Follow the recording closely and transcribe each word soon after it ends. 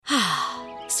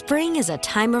Spring is a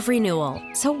time of renewal,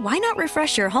 so why not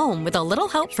refresh your home with a little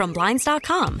help from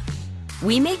Blinds.com?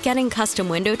 We make getting custom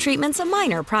window treatments a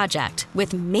minor project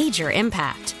with major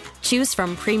impact. Choose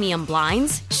from premium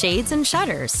blinds, shades, and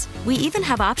shutters. We even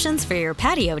have options for your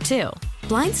patio, too.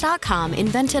 Blinds.com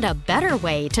invented a better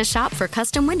way to shop for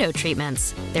custom window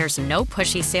treatments. There's no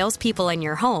pushy salespeople in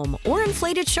your home or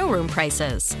inflated showroom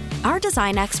prices. Our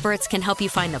design experts can help you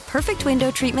find the perfect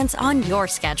window treatments on your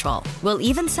schedule. We'll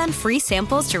even send free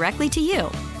samples directly to you.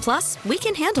 Plus, we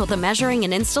can handle the measuring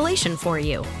and installation for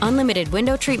you. Unlimited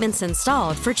window treatments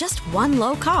installed for just one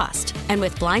low cost. And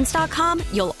with Blinds.com,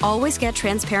 you'll always get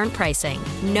transparent pricing.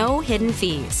 No hidden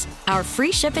fees. Our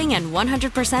free shipping and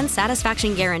 100%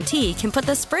 satisfaction guarantee can put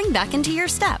the spring back into your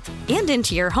step and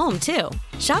into your home, too.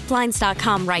 Shop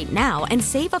Blinds.com right now and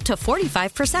save up to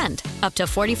 45%. Up to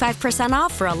 45%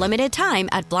 off for a limited time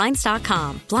at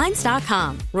Blinds.com.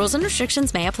 Blinds.com. Rules and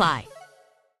restrictions may apply.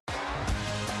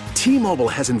 T-Mobile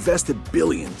has invested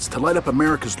billions to light up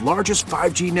America's largest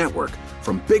 5G network,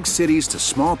 from big cities to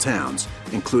small towns,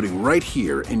 including right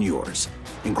here in yours.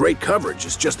 And great coverage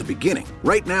is just the beginning.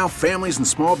 Right now, families and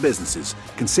small businesses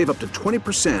can save up to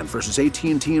 20% versus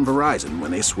AT&T and Verizon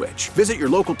when they switch. Visit your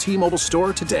local T-Mobile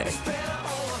store today.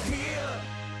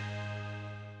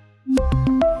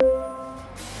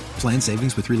 Plan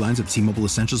savings with 3 lines of T-Mobile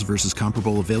Essentials versus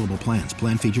comparable available plans.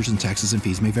 Plan features and taxes and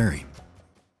fees may vary.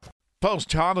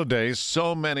 Post-holidays,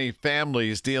 so many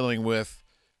families dealing with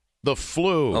the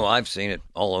flu. Oh, I've seen it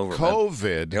all over.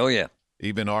 COVID. Man. Oh, yeah.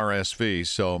 Even RSV.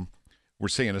 So we're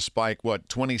seeing a spike,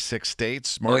 26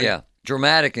 states, Marty? Oh, yeah.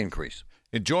 Dramatic increase.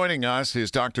 And joining us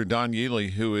is Dr. Don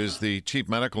Yealy, who is the Chief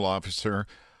Medical Officer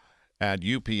at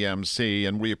UPMC,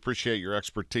 and we appreciate your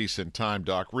expertise and time,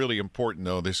 Doc. Really important,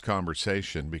 though, this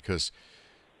conversation, because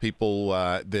people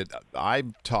that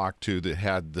I've talked to that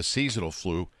had the seasonal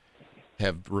flu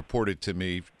have reported to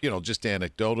me, just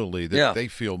anecdotally, that they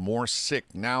feel more sick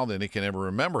now than they can ever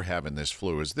remember having this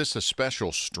flu. Is this a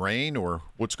special strain, or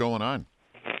what's going on?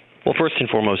 Well, first and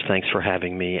foremost, thanks for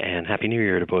having me, and Happy New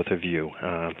Year to both of you.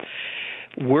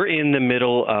 We're in the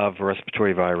middle of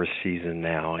respiratory virus season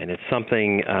now, and it's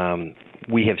something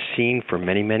we have seen for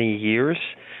many, many years.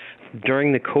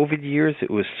 During the COVID years,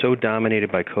 it was so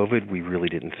dominated by COVID, we really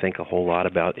didn't think a whole lot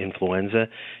about influenza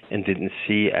and didn't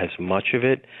see as much of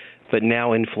it. But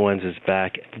now influenza is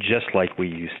back just like we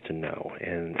used to know,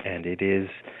 and it is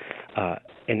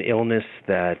an illness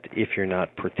that if you're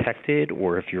not protected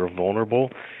or if you're vulnerable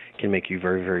can make you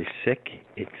very, very sick.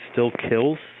 It still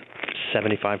kills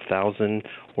 75,000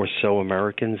 or so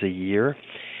Americans a year,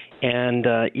 and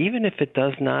even if it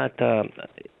does not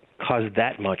cause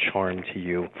that much harm to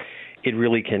you, it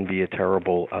really can be a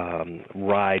terrible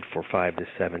ride for 5 to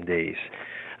 7 days.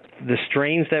 The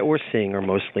strains that we're seeing are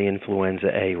mostly influenza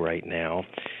A right now,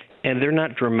 and they're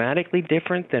not dramatically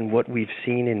different than what we've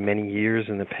seen in many years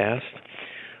in the past.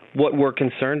 What we're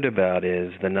concerned about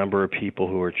is the number of people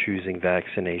who are choosing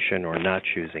vaccination or not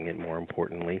choosing it, more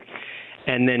importantly.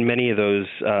 And then many of those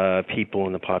people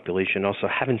in the population also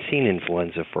haven't seen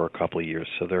influenza for a couple of years,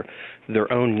 so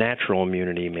their own natural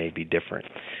immunity may be different.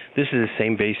 This is the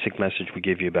same basic message we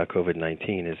give you about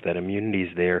COVID-19, is that immunity is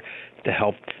there to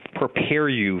help prepare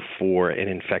you for an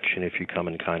infection if you come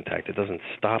in contact. It doesn't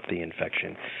stop the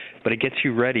infection, but it gets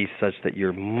you ready such that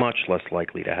you're much less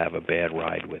likely to have a bad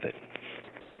ride with it.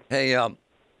 Hey,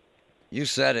 you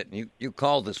said it. You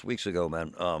called this weeks ago,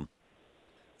 man.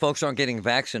 Folks aren't getting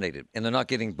vaccinated, and they're not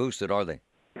getting boosted, are they?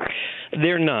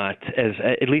 They're not,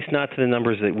 at least not to the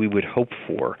numbers that we would hope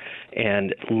for,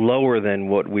 and lower than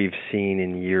what we've seen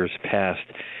in years past.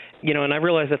 And I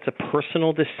realize that's a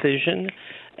personal decision,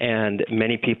 and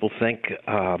many people think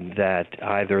that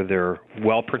either they're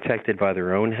well protected by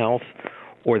their own health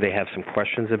or they have some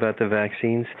questions about the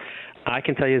vaccines. I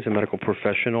can tell you as a medical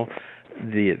professional,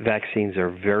 the vaccines are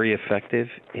very effective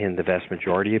in the vast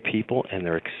majority of people, and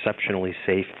they're exceptionally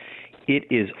safe. It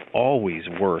is always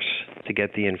worse to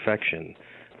get the infection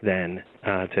than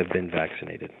to have been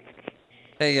vaccinated.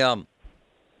 Hey,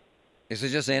 is it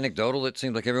just anecdotal? It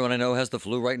seems like everyone I know has the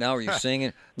flu right now. Are you seeing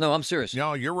it? No, I'm serious.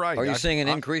 No, you're right. Are you seeing an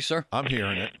increase, sir? I'm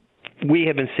hearing it. We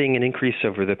have been seeing an increase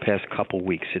over the past couple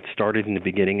weeks. It started in the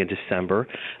beginning of December.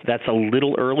 That's a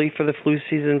little early for the flu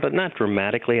season, but not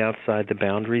dramatically outside the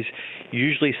boundaries.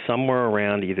 Usually somewhere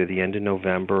around either the end of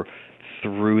November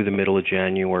through the middle of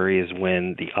January is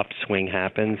when the upswing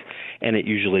happens, and it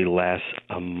usually lasts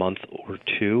a month or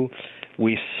two.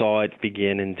 We saw it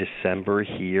begin in December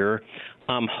here.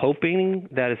 I'm hoping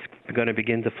that it's going to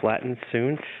begin to flatten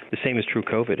soon. The same is true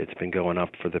COVID. It's been going up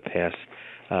for the past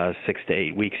 6 to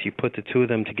 8 weeks. You put the two of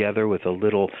them together with a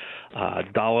little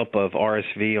dollop of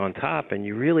RSV on top, and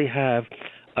you really have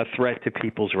a threat to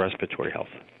people's respiratory health.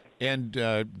 And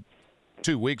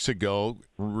 2 weeks ago,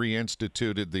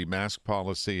 reinstituted the mask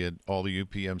policy at all the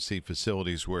UPMC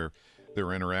facilities where there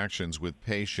are interactions with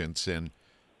patients, and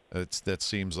that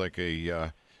seems like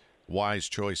a wise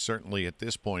choice, certainly at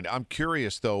this point. I'm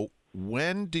curious, though,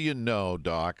 when do you know,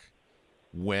 Doc,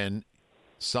 when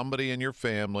somebody in your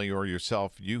family or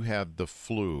yourself, you have the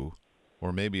flu,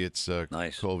 or maybe it's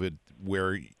COVID,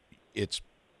 where it's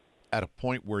at a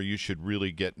point where you should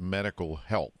really get medical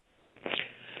help?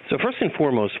 So first and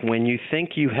foremost, when you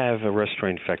think you have a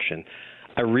respiratory infection,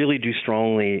 I really do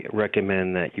strongly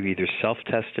recommend that you either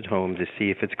self-test at home to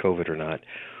see if it's COVID or not,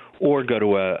 or go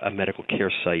to a medical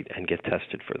care site and get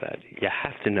tested for that. You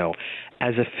have to know.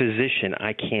 As a physician,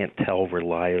 I can't tell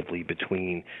reliably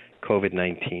between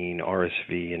COVID-19,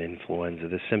 RSV, and influenza.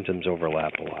 The symptoms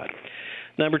overlap a lot.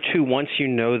 Number two, once you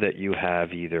know that you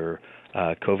have either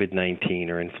COVID-19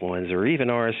 or influenza or even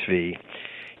RSV,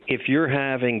 if you're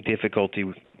having difficulty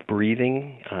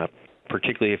breathing,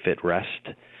 particularly if at rest,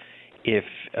 if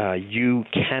you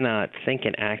cannot think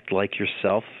and act like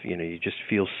yourself, you just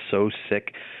feel so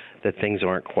sick that things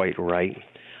aren't quite right,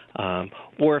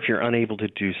 or if you're unable to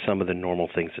do some of the normal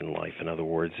things in life, in other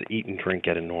words, eat and drink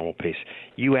at a normal pace,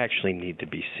 you actually need to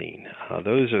be seen.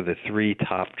 Those are the three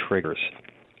top triggers.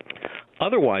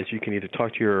 Otherwise, you can either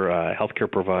talk to your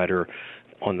healthcare provider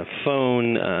on the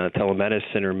phone,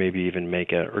 telemedicine, or maybe even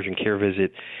make an urgent care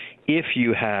visit if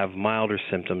you have milder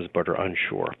symptoms but are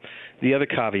unsure. The other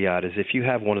caveat is if you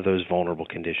have one of those vulnerable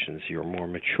conditions, you're more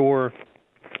mature,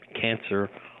 cancer,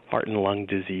 heart and lung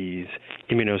disease,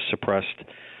 immunosuppressed,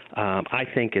 I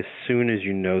think as soon as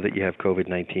you know that you have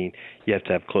COVID-19, you have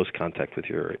to have close contact with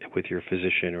your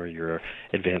physician or your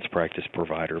advanced practice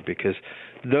provider, because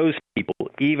those people,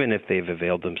 even if they've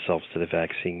availed themselves to the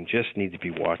vaccine, just need to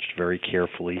be watched very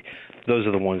carefully. Those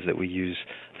are the ones that we use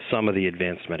some of the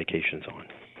advanced medications on.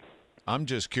 I'm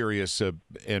just curious,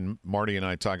 and Marty and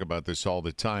I talk about this all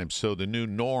the time. So the new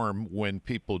norm when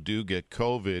people do get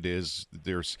COVID is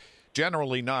there's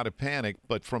generally not a panic,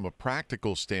 but from a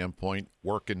practical standpoint,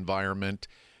 work environment,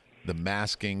 the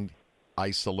masking,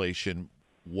 isolation,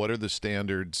 what are the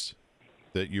standards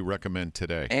that you recommend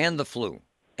today? And the flu.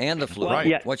 Right.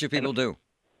 Yeah. What should people do?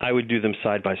 I would do them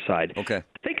side by side. Okay.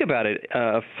 Think about it.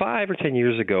 5 or 10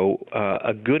 years ago,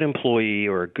 a good employee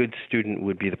or a good student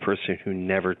would be the person who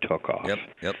never took off.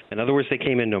 Yep. In other words, they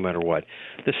came in no matter what.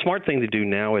 The smart thing to do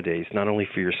nowadays, not only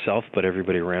for yourself but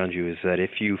everybody around you, is that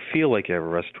if you feel like you have a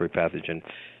respiratory pathogen,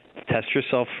 test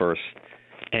yourself first.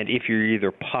 And if you're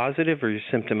either positive or you're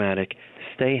symptomatic,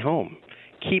 stay home.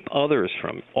 Keep others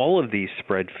from. All of these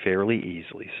spread fairly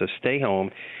easily. So stay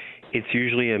home. It's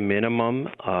usually a minimum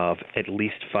of at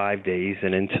least 5 days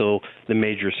and until the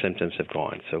major symptoms have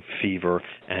gone, so fever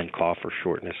and cough or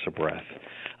shortness of breath.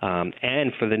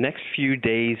 And for the next few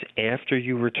days after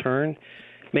you return,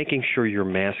 making sure you're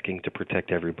masking to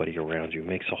protect everybody around you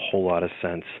makes a whole lot of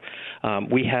sense.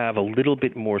 We have a little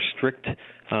bit more strict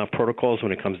protocols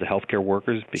when it comes to healthcare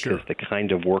workers because the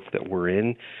kind of work that we're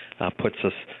in puts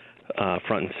us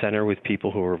front and center with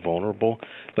people who are vulnerable.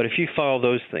 But if you follow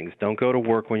those things, don't go to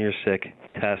work when you're sick,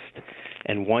 test,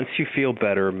 and once you feel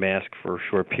better, mask for a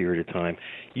short period of time.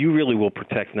 You really will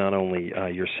protect not only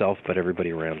yourself but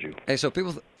everybody around you. Hey, so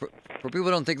for people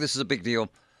who don't think this is a big deal,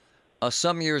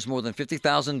 some years more than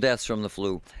 50,000 deaths from the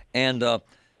flu, and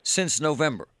since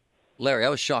November, Larry, I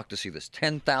was shocked to see this.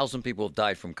 10,000 people have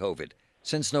died from COVID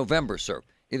since November, sir.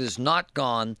 It is not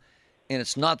gone, and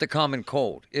it's not the common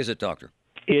cold, is it, doctor?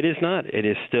 It is not. It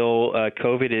is still,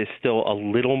 COVID is still a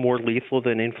little more lethal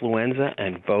than influenza,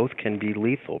 and both can be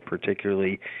lethal,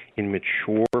 particularly in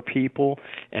mature people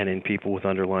and in people with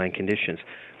underlying conditions.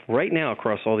 Right now,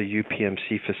 across all the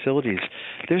UPMC facilities,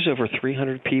 there's over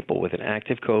 300 people with an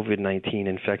active COVID-19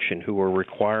 infection who are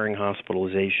requiring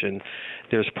hospitalization.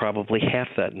 There's probably half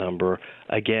that number,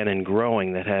 again, and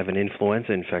growing, that have an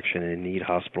influenza infection and need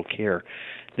hospital care.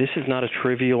 This is not a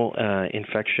trivial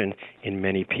infection in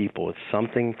many people. It's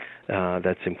something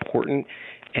that's important,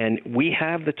 and we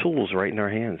have the tools right in our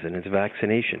hands, and it's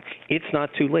vaccination. It's not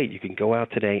too late. You can go out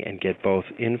today and get both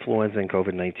influenza and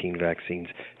COVID-19 vaccines.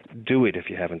 Do it if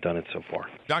you haven't done it so far.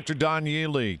 Dr. Don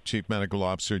Yealy, Chief Medical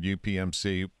Officer at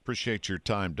UPMC. Appreciate your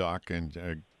time, Doc,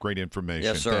 and great information.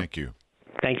 Yes, sir. Thank you.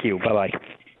 Thank you. Bye-bye.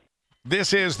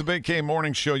 This is the Big K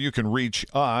Morning Show. You can reach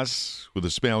us with a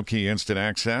spell key instant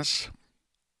access.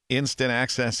 Instant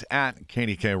access at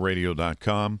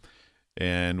kdkradio.com.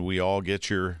 And we all get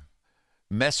your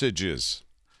messages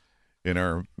in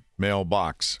our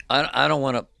mailbox. I don't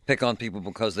want to pick on people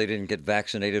because they didn't get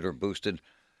vaccinated or boosted,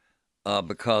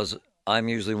 because I'm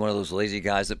usually one of those lazy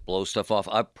guys that blows stuff off.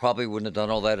 I probably wouldn't have done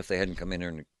all that if they hadn't come in here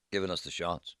and given us the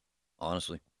shots,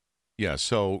 honestly. Yeah,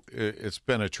 so it's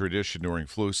been a tradition during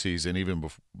flu season, even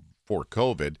before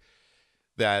COVID,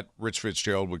 that Rich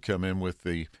Fitzgerald would come in with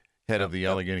the head of the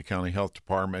Allegheny County Health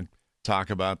Department, talk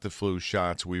about the flu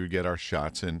shots. We would get our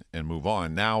shots and move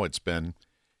on. Now it's been,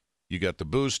 you got the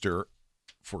booster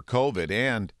for COVID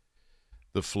and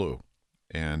the flu.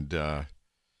 And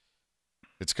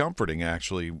it's comforting,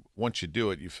 actually. Once you do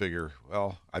it, you figure,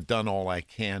 well, I've done all I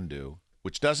can do,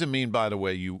 which doesn't mean, by the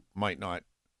way, you might not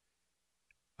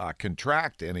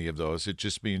contract any of those. It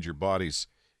just means your body's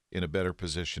in a better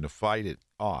position to fight it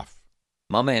off.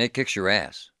 My man, it kicks your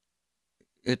ass.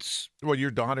 Well,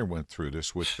 your daughter went through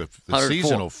this with the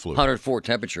seasonal flu. 104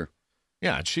 temperature.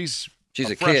 Yeah, and she's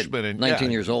a freshman kid, and 19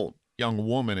 years old. Young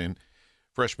woman and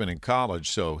freshman in college,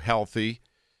 so healthy,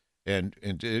 and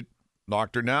it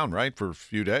knocked her down, right, for a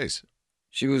few days.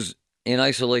 She was in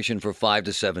isolation for 5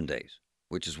 to 7 days,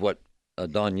 which is what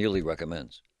Don Yealy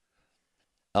recommends.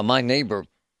 My neighbor,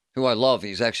 who I love,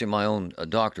 he's actually my own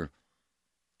doctor.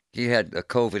 He had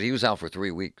COVID. He was out for 3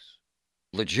 weeks.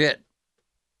 Legit.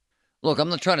 Look, I'm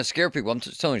not trying to scare people. I'm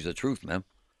just telling you the truth, man.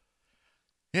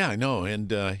 Yeah, I know.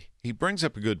 And he brings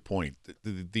up a good point.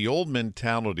 The old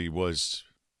mentality was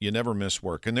you never miss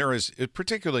work. And there is,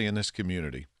 particularly in this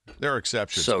community, there are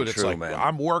exceptions. So but it's true, like, man.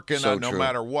 I'm working So no true.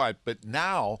 matter what. But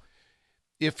now,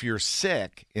 if you're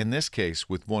sick, in this case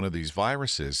with one of these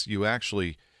viruses, you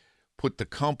actually put the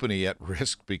company at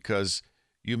risk because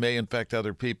you may infect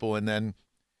other people. And then,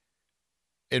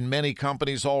 and many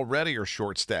companies already are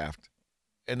short-staffed.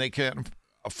 And they can't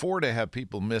afford to have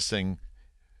people missing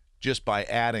just by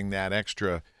adding that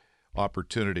extra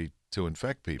opportunity to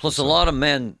infect people. Plus, a lot of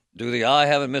men do I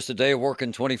haven't missed a day of work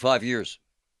in 25 years.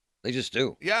 They just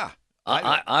do. Yeah.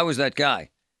 I was that guy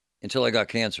until I got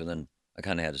cancer. Then I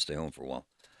kind of had to stay home for a while.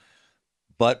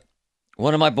 But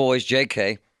one of my boys,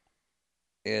 JK,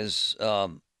 is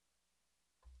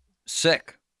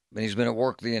sick. And he's been at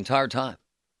work the entire time.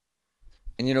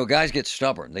 And, you know, guys get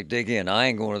stubborn. They dig in. I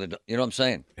ain't going to you know what I'm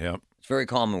saying? Yeah. It's very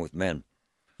common with men.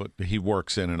 But he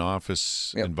works in an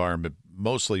office environment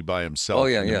mostly by himself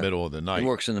in the middle of the night. He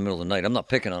works in the middle of the night. I'm not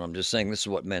picking on him. I'm just saying this is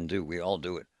what men do. We all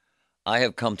do it. I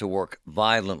have come to work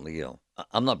violently ill.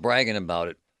 I'm not bragging about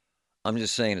it. I'm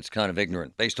just saying it's kind of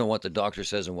ignorant based on what the doctor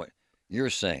says and what you're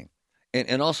saying.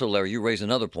 And also, Larry, you raise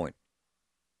another point.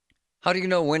 How do you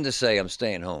know when to say I'm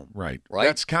staying home? Right. Right.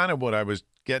 That's kind of what I was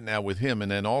getting at with him.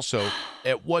 And then also,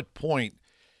 at what point,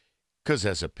 because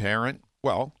as a parent,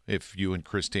 well, if you and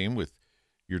Christine with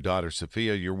your daughter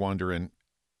Sophia, you're wondering,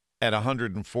 at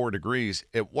 104 degrees,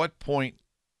 at what point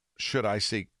should I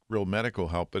seek real medical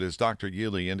help? But as Dr.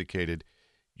 Yealy indicated,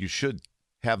 you should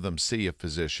have them see a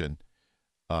physician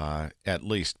at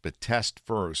least, but test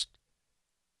first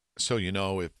so you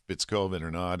know if it's COVID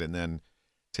or not, and then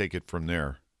take it from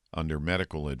there under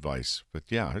medical advice. But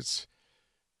yeah,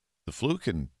 the flu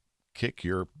can kick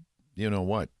your, you know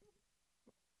what?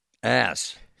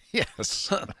 Ass.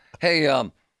 Yes. Hey,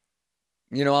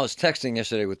 you know, I was texting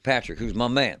yesterday with Patrick, who's my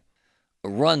man,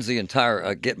 runs the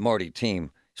entire Get Marty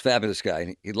team. He's a fabulous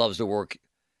guy. He loves to work.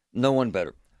 No one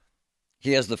better.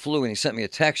 He has the flu, and he sent me a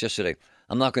text yesterday.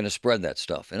 I'm not going to spread that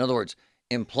stuff. In other words,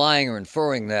 implying or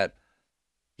inferring that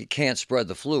he can't spread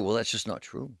the flu. Well, that's just not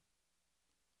true.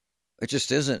 It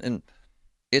just isn't. And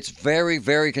it's very,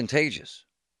 very contagious.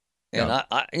 And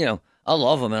Yeah. I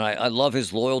love him, and I love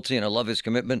his loyalty, and I love his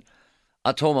commitment.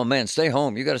 I told my man, stay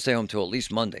home. You got to stay home till at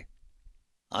least Monday.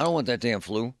 I don't want that damn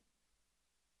flu.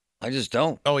 I just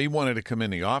don't. Oh, he wanted to come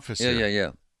in the office here.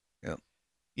 Yeah.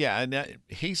 Yeah, and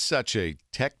he's such a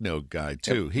techno guy,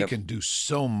 too. He can do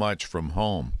so much from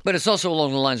home. But it's also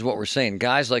along the lines of what we're saying.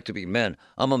 Guys like to be men.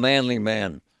 I'm a manly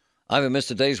man. I haven't missed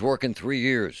a day's work in 3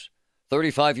 years.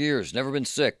 35 years. Never been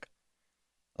sick.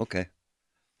 Okay.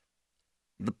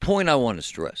 The point I want to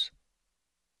stress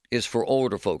is for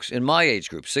older folks in my age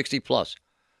group, 60 plus.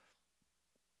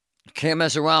 Can't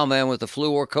mess around, man, with the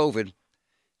flu or COVID.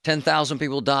 10,000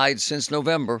 people died since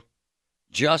November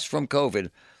just from COVID,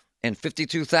 and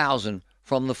 52,000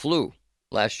 from the flu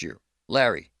last year.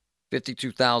 Larry,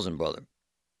 52,000, brother.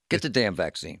 Get the damn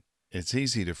vaccine. It's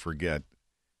easy to forget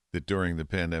that during the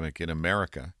pandemic in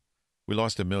America, we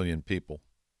lost 1 million people.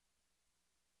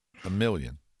 1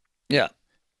 million. Yeah.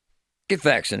 Get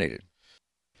vaccinated.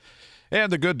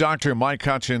 And the good Dr. Mike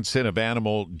Hutchinson of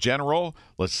Animal General,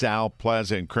 LaSalle,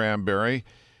 Plaza, and Cranberry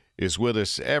is with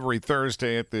us every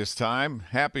Thursday at this time.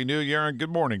 Happy New Year and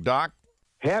good morning, Doc.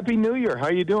 Happy New Year. How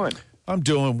you doing? I'm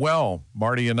doing well.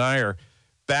 Marty and I are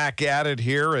back at it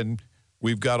here, and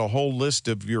we've got a whole list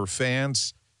of your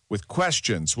fans with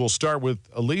questions. We'll start with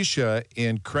Alicia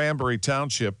in Cranberry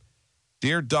Township.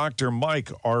 Dear Dr.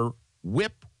 Mike, are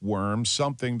whipworms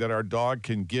something that our dog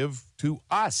can give to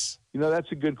us? That's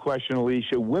a good question,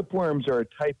 Alicia. Whipworms are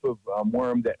a type of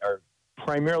worm that are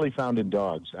primarily found in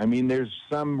dogs. I mean, there's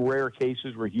some rare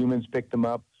cases where humans pick them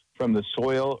up from the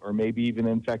soil or maybe even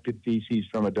infected feces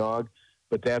from a dog,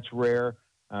 but that's rare.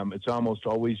 It's almost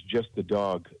always just the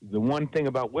dog. The one thing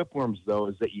about whipworms, though,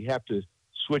 is that you have to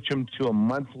switch them to a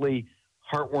monthly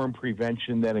heartworm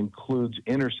prevention that includes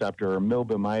Interceptor or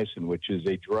milbemycin, which is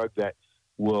a drug that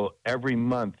will every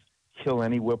month kill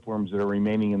any whipworms that are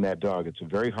remaining in that dog. It's a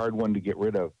very hard one to get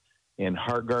rid of, and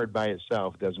HeartGuard by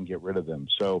itself doesn't get rid of them.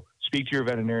 So speak to your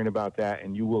veterinarian about that,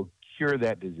 and you will cure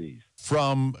that disease.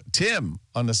 From Tim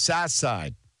on the south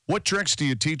side, what tricks do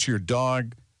you teach your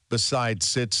dog besides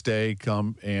sit, stay,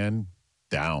 come, and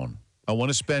down? I want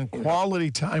to spend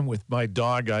quality time with my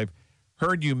dog. I've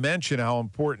heard you mention how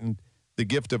important the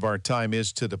gift of our time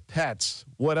is to the pets.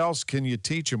 What else can you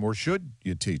teach them, or should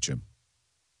you teach them?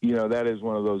 That is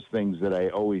one of those things that I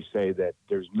always say, that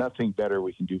there's nothing better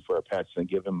we can do for our pets than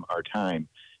give them our time.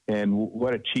 And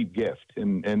what a cheap gift.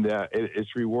 And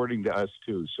it's rewarding to us,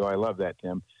 too. So I love that,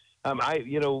 Tim.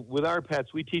 With our pets,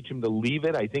 we teach them to leave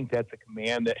it. I think that's a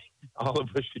command that all of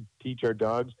us should teach our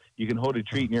dogs. You can hold a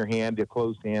treat in your hand, a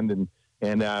closed hand, and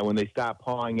when they stop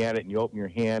pawing at it and you open your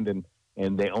hand and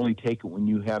they only take it when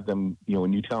you have them,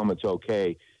 when you tell them it's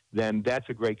okay, then that's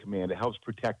a great command. It helps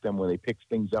protect them when they pick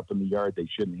things up in the yard they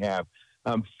shouldn't have.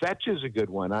 Fetch is a good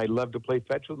one. I love to play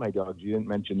fetch with my dogs. You didn't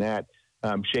mention that.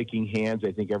 Shaking hands,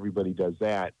 I think everybody does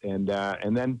that. And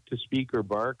then to speak or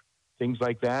bark, things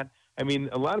like that. I mean,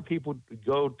 a lot of people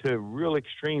go to real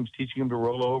extremes, teaching them to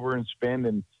roll over and spin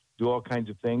and do all kinds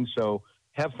of things. So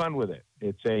have fun with it.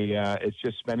 It's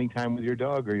just spending time with your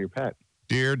dog or your pet.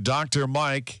 Dear Dr.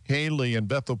 Mike, Haley in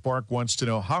Bethel Park wants to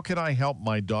know, how can I help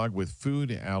my dog with food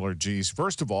allergies?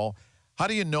 First of all, how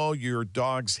do you know your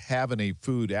dog's having a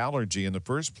food allergy in the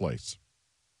first place?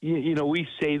 We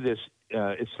say this,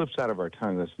 it slips out of our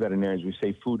tongue, as veterinarians. We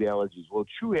say food allergies. Well,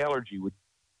 true allergy would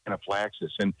be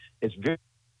anaphylaxis, and it's very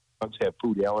dogs have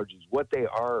food allergies. What they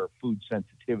are food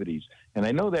sensitivities. And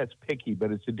I know that's picky,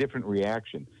 but it's a different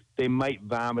reaction. They might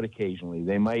vomit occasionally.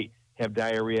 They might have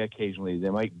diarrhea occasionally. They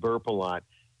might burp a lot,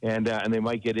 and they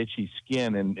might get itchy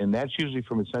skin, and that's usually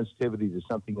from a sensitivity to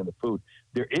something in the food.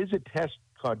 There is a test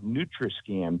called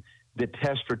NutriScan that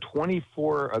tests for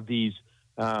 24 of these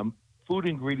food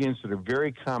ingredients that are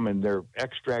very common. They're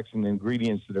extracts and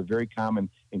ingredients that are very common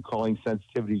in calling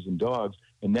sensitivities in dogs,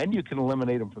 and then you can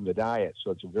eliminate them from the diet. So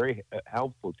it's a very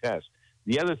helpful test.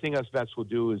 The other thing us vets will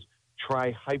do is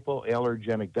try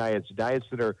hypoallergenic diets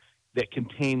that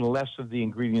contain less of the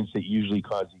ingredients that usually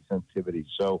cause these sensitivities.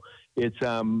 So it's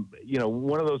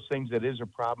one of those things that is a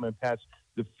problem in pets.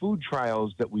 The food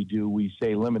trials that we do, we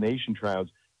say elimination trials,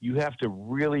 you have to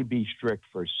really be strict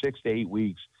for 6 to 8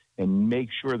 weeks and make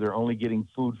sure they're only getting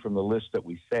food from the list that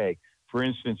we say. For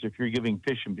instance, if you're giving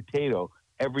fish and potato,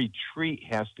 every treat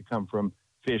has to come from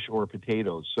fish or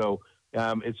potatoes. So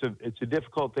it's a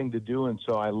difficult thing to do, and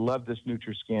so I love this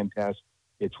NutriScan test.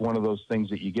 It's one of those things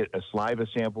that you get a saliva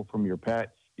sample from your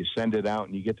pet, you send it out,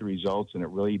 and you get the results, and it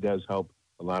really does help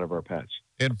a lot of our pets.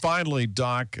 And finally,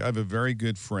 Doc, I have a very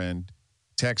good friend,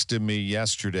 texted me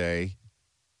yesterday.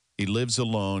 He lives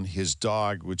alone. His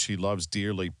dog, which he loves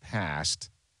dearly,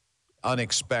 passed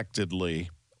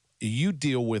unexpectedly. You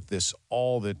deal with this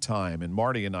all the time, and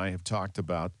Marty and I have talked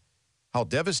about how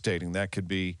devastating that could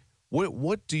be.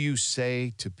 What do you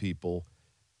say to people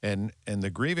and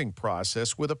the grieving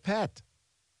process with a pet?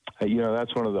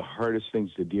 That's one of the hardest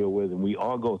things to deal with, and we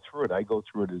all go through it. I go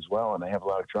through it as well, and I have a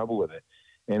lot of trouble with it.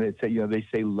 And it's, they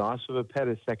say loss of a pet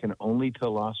is second only to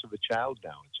loss of a child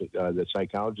now. It's, the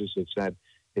psychologists have said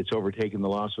it's overtaken the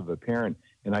loss of a parent.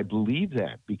 And I believe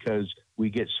that because we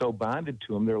get so bonded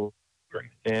to them,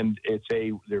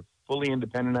 they're fully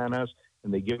independent on us,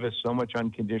 and they give us so much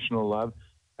unconditional love.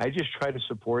 I just try to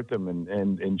support them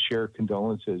and share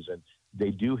condolences. And they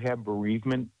do have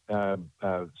bereavement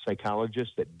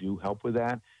psychologists that do help with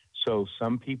that. So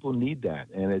some people need that.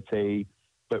 And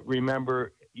but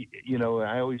remember,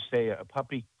 I always say a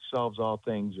puppy solves all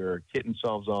things, or a kitten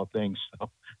solves all things. So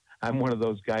I'm one of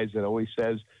those guys that always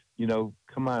says,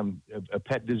 come on, a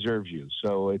pet deserves you.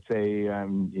 So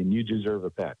and you deserve a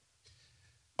pet.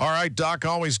 All right, Doc,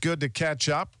 always good to catch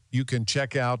up. You can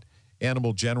check out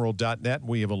animalgeneral.net.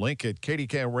 We have a link at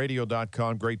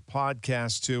kdkradio.com. Great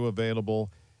podcast, too,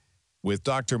 available with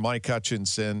Dr. Mike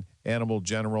Hutchinson, Animal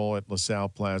General at LaSalle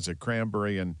Plaza,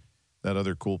 Cranberry, and that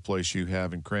other cool place you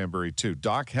have in Cranberry, too.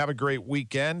 Doc, have a great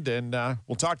weekend, and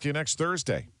we'll talk to you next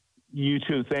Thursday. You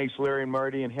too. Thanks, Larry and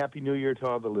Marty, and Happy New Year to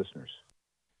all the listeners.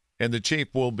 And the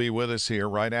Chief will be with us here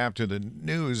right after the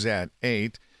news at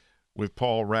 8 with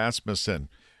Paul Rasmussen.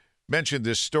 Mentioned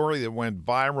this story that went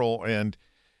viral and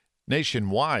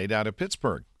nationwide out of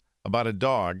Pittsburgh about a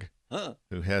dog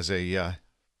who has a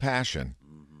passion.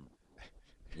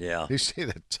 Yeah. You see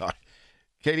that dog?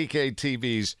 KDK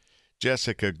TV's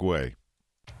Jessica Guay.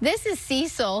 This is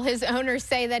Cecil. His owners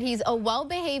say that he's a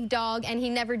well-behaved dog and he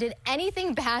never did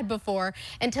anything bad before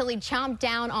until he chomped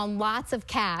down on lots of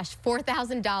cash,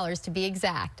 $4,000 to be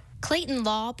exact. Clayton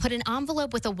Law put an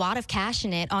envelope with a wad of cash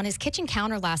in it on his kitchen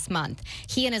counter last month.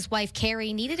 He and his wife,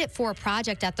 Carrie, needed it for a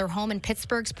project at their home in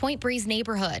Pittsburgh's Point Breeze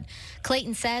neighborhood.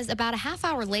 Clayton says about a half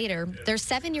hour later, their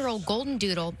 7-year-old golden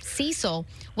doodle, Cecil,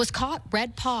 was caught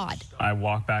red-pawed. I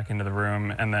walk back into the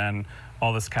room, and then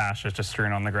all this cash is just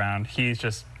strewn on the ground. He's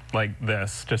just like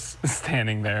this, just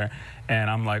standing there. And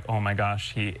I'm like, oh my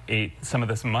gosh, he ate some of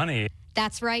this money.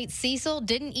 That's right. Cecil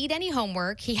didn't eat any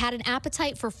homework. He had an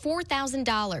appetite for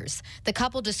 $4,000. The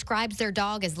couple describes their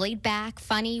dog as laid back,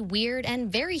 funny, weird, and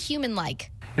very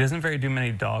human-like. He doesn't do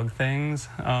many dog things.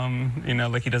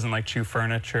 Like he doesn't like chew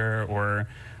furniture or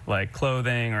like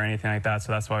clothing or anything like that.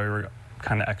 So that's why we were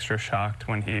kind of extra shocked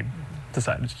when he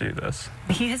decided to do this.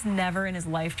 He has never in his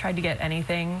life tried to get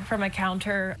anything from a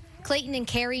counter. Clayton and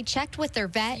Carrie checked with their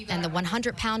vet, and the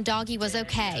 100-pound doggy was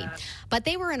okay. But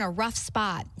they were in a rough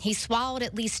spot. He swallowed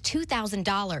at least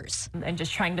 $2,000. And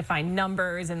just trying to find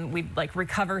numbers, and we'd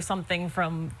recover something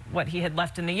from what he had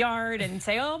left in the yard and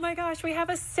say, oh my gosh, we have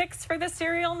a 6 for the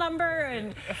serial number,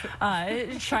 and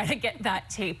try to get that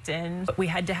taped in. But we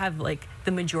had to have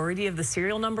the majority of the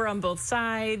serial number on both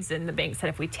sides, and the bank said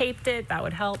if we taped it, that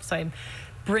would help. So I'm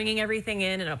bringing everything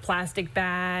in a plastic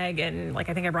bag, and I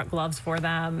think I brought gloves for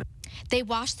them. They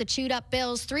washed the chewed up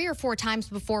bills 3 or 4 times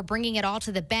before bringing it all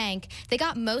to the bank. They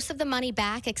got most of the money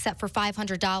back except for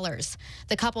 $500.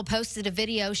 The couple posted a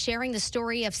video sharing the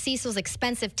story of Cecil's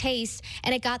expensive taste,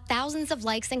 and it got thousands of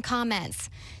likes and comments.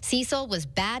 Cecil was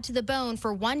bad to the bone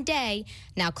for one day.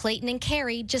 Now Clayton and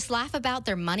Carrie just laugh about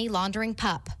their money laundering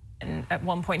pup. And at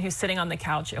one point he was sitting on the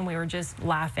couch, and we were just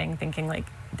laughing, thinking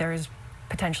there's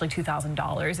potentially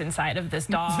 $2,000 inside of this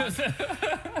dog.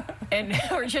 And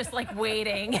we're just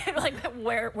waiting,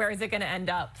 where is it going to end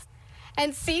up?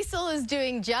 And Cecil is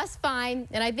doing just fine,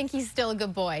 and I think he's still a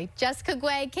good boy. Jessica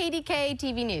Guay, KDK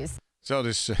TV News. So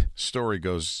this story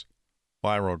goes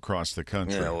viral across the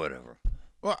country. Yeah, whatever.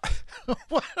 What?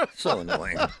 So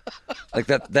annoying.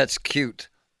 That's cute.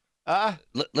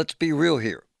 Let's be real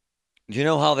here. Do you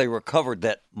know how they recovered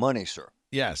that money, sir?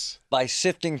 Yes. By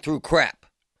sifting through crap.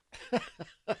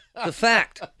 The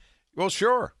fact. Well,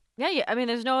 sure. Yeah, I mean,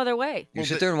 there's no other way. You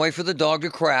sit there and wait for the dog to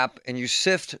crap, and you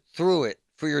sift through it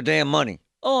for your damn money.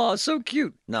 Oh, it's so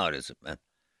cute. No, it isn't, man.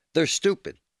 They're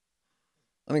stupid.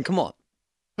 I mean, come on.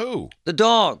 Who? The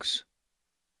dogs.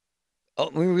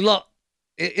 Oh, I mean, we love.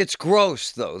 It's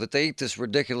gross, though, that they eat this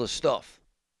ridiculous stuff.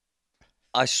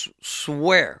 I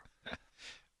swear.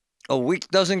 A week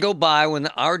doesn't go by when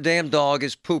our damn dog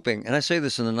is pooping, and I say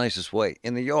this in the nicest way,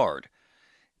 in the yard,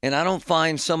 and I don't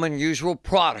find some unusual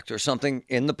product or something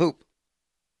in the poop.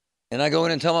 And I go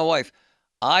in and tell my wife,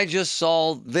 I just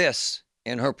saw this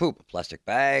in her poop. A plastic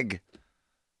bag,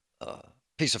 a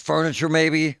piece of furniture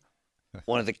maybe,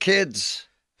 one of the kids,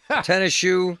 a tennis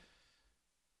shoe.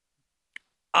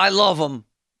 I love them.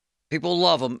 People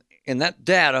love them. And that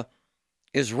data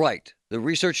is right. The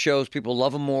research shows people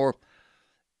love them more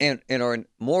and are in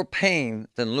more pain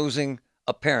than losing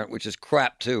a parent, which is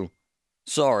crap too.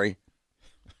 Sorry.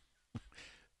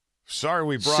 Sorry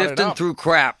we brought it up. Sifting through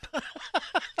crap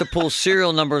to pull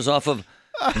serial numbers off of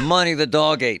money the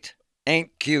dog ate.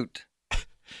 Ain't cute.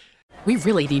 We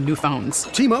really need new phones.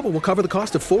 T-Mobile will cover the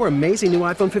cost of 4 amazing new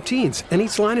iPhone 15s, and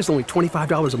each line is only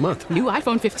 $25 a month. New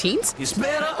iPhone 15s? It's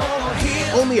better over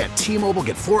here. Only at T-Mobile,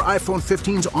 get 4 iPhone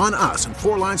 15s on us and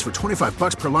 4 lines for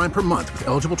 $25 per line per month with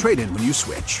eligible trade-in when you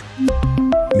switch.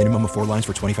 Minimum of 4 lines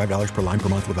for $25 per line per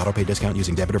month with autopay discount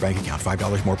using debit or bank account.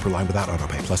 $5 more per line without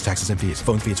autopay, plus taxes and fees.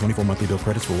 Phone fee at 24 monthly bill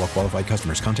credits for well-qualified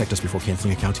customers. Contact us before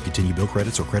canceling account to continue bill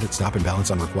credits or credit stop and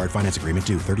balance on required finance agreement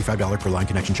due. $35 per line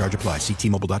connection charge applies. See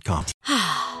T-Mobile.com.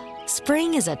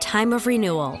 Spring is a time of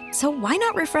renewal, so why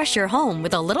not refresh your home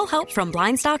with a little help from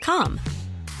Blinds.com?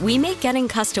 We make getting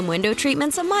custom window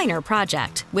treatments a minor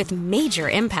project with major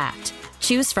impact.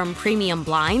 Choose from premium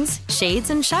blinds, shades,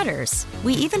 and shutters.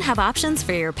 We even have options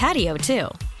for your patio, too.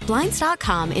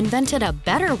 Blinds.com invented a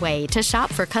better way to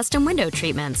shop for custom window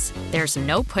treatments. There's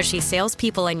no pushy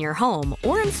salespeople in your home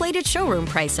or inflated showroom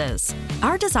prices.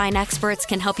 Our design experts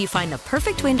can help you find the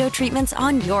perfect window treatments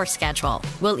on your schedule.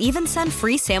 We'll even send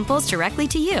free samples directly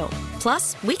to you.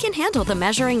 Plus, we can handle the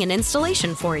measuring and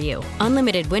installation for you.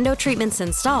 Unlimited window treatments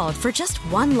installed for just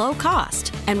one low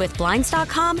cost. And with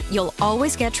Blinds.com, you'll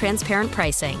always get transparent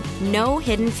pricing. No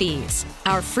hidden fees.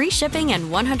 Our free shipping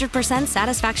and 100%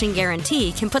 satisfaction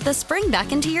guarantee can put the spring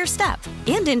back into your step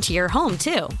and into your home,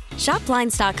 too. Shop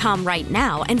Blinds.com right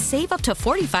now and save up to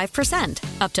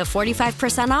 45%. Up to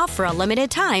 45% off for a limited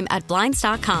time at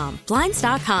Blinds.com.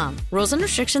 Blinds.com. Rules and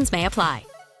restrictions may apply.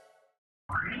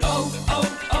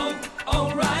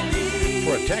 O'Reilly.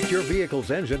 Protect your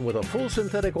vehicle's engine with a full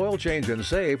synthetic oil change and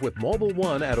save with Mobile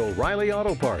One at O'Reilly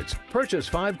Auto Parts. Purchase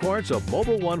 5 quarts of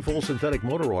Mobile One full synthetic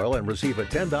motor oil and receive a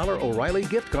 $10 O'Reilly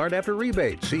gift card after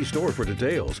rebate. See store for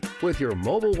details. With your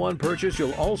Mobile One purchase,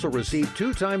 you'll also receive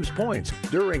 2 times points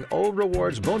during O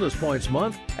Rewards Bonus Points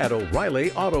Month at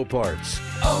O'Reilly Auto Parts.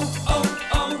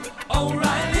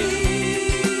 O'Reilly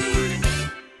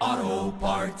Auto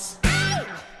Parts.